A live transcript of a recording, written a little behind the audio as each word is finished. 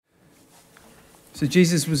So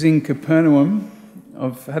Jesus was in Capernaum.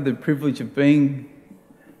 I've had the privilege of being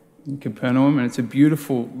in Capernaum, and it's a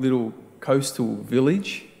beautiful little coastal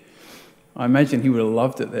village. I imagine he would have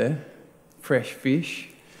loved it there. Fresh fish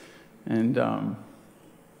and, I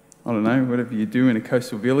don't know, whatever you do in a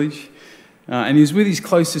coastal village. And he was with his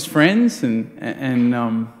closest friends, and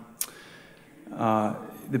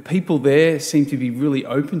the people there seemed to be really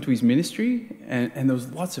open to his ministry, and there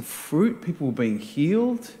was lots of fruit. People were being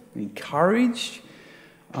healed, encouraged,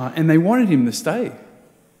 and they wanted him to stay. It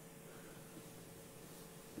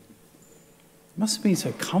must have been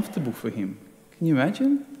so comfortable for him. Can you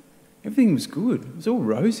imagine? Everything was good. It was all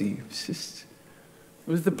rosy. It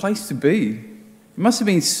was the place to be. It must have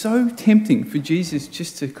been so tempting for Jesus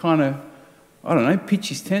just to kind of, I don't know, pitch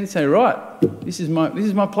his tent and say, right, this is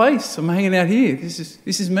my place. I'm hanging out here. This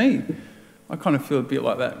is me. I kind of feel a bit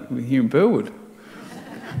like that here in Burwood.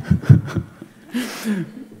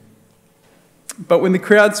 But when the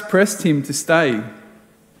crowds pressed him to stay,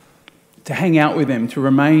 to hang out with them, to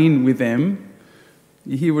remain with them,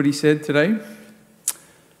 you hear what he said today?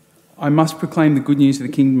 I must proclaim the good news of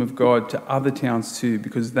the kingdom of God to other towns too,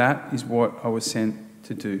 because that is what I was sent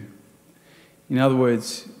to do. In other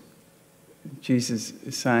words, Jesus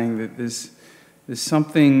is saying that there's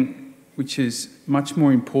something which is much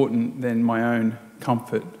more important than my own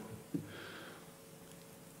comfort.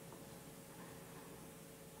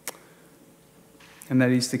 And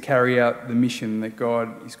that is to carry out the mission that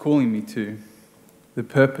God is calling me to, the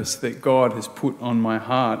purpose that God has put on my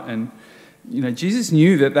heart. And, Jesus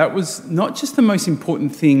knew that was not just the most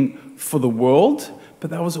important thing for the world, but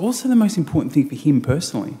that was also the most important thing for him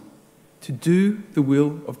personally, to do the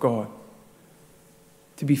will of God,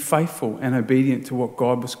 to be faithful and obedient to what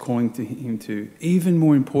God was calling to him to, even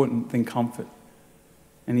more important than comfort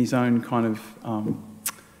and his own kind of,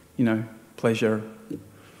 pleasure.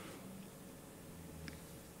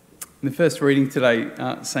 In the first reading today,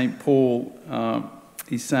 St. Paul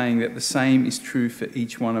is saying that the same is true for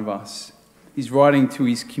each one of us. He's writing to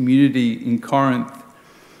his community in Corinth,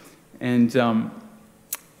 and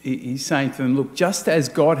he's saying to them, look, just as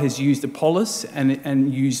God has used Apollos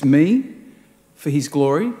and used me for his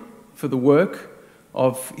glory, for the work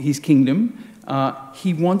of his kingdom,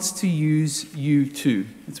 he wants to use you too.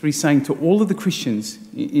 That's what he's saying to all of the Christians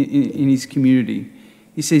in his community.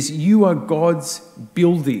 He says, you are God's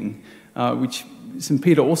building, which St.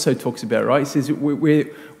 Peter also talks about, right? He says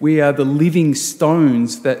we are the living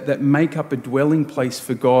stones that make up a dwelling place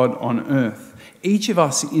for God on earth. Each of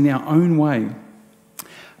us, in our own way,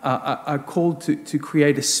 are called to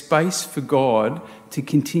create a space for God to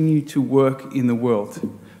continue to work in the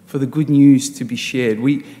world, for the good news to be shared.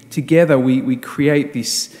 Together we create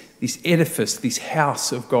this edifice, this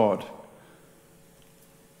house of God.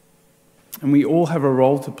 And we all have a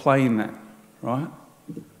role to play in that, right?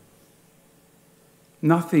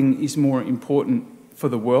 Nothing is more important for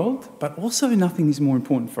the world, but also nothing is more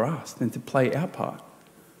important for us than to play our part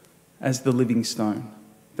as the living stone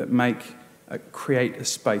that create a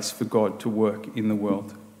space for God to work in the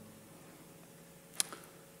world.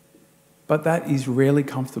 But that is rarely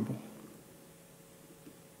comfortable.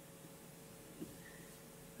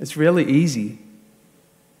 It's rarely easy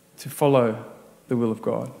to follow the will of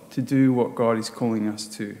God, to do what God is calling us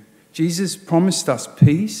to. Jesus promised us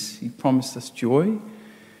peace. He promised us joy.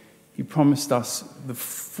 He promised us the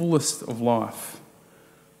fullest of life.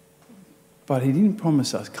 But he didn't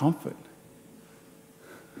promise us comfort.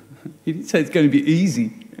 He didn't say it's going to be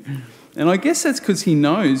easy. And I guess that's because he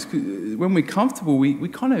knows when we're comfortable, we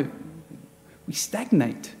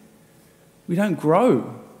stagnate. We don't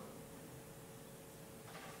grow.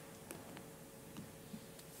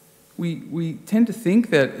 We tend to think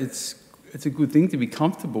that it's a good thing to be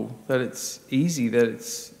comfortable, that it's easy, that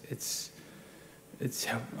it's I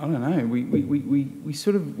don't know.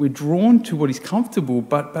 We're drawn to what is comfortable,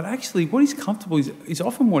 but actually what is comfortable is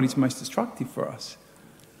often what is most destructive for us.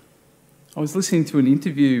 I was listening to an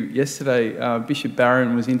interview yesterday. Bishop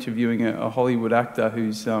Barron was interviewing a Hollywood actor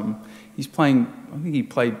who's he's playing. I think he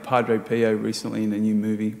played Padre Pio recently in a new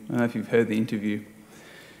movie. I don't know if you've heard the interview.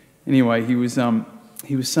 Anyway, he was saying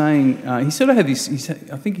he sort of had this.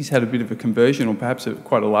 I think he's had a bit of a conversion, or perhaps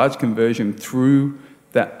quite a large conversion through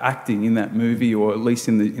that acting in that movie, or at least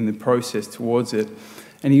in the process towards it.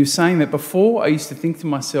 And he was saying that before I used to think to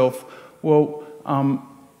myself, well,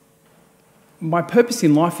 my purpose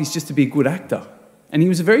in life is just to be a good actor. And he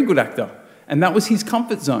was a very good actor. And that was his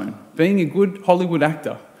comfort zone, being a good Hollywood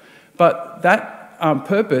actor. But that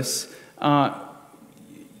purpose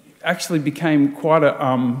actually became quite it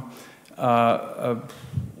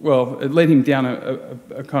led him down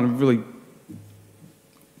a kind of really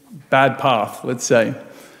bad path, let's say,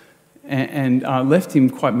 and left him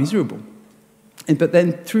quite miserable. But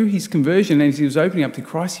then through his conversion, as he was opening up to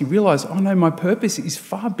Christ, he realised, oh no, my purpose is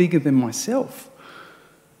far bigger than myself.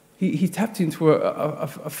 He tapped into a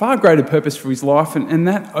far greater purpose for his life, and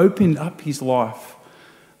that opened up his life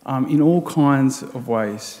in all kinds of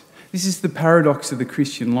ways. This is the paradox of the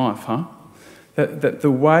Christian life, huh? That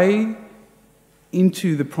the way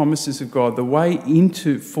into the promises of God, the way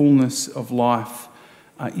into fullness of life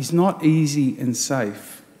is not easy and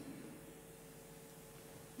safe.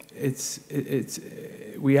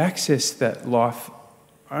 We access that life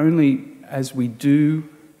only as we do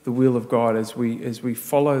the will of God, as we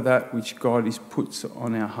follow that which God puts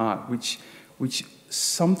on our heart, which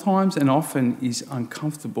sometimes and often is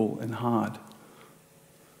uncomfortable and hard.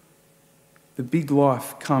 The big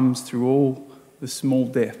life comes through all the small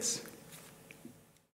deaths.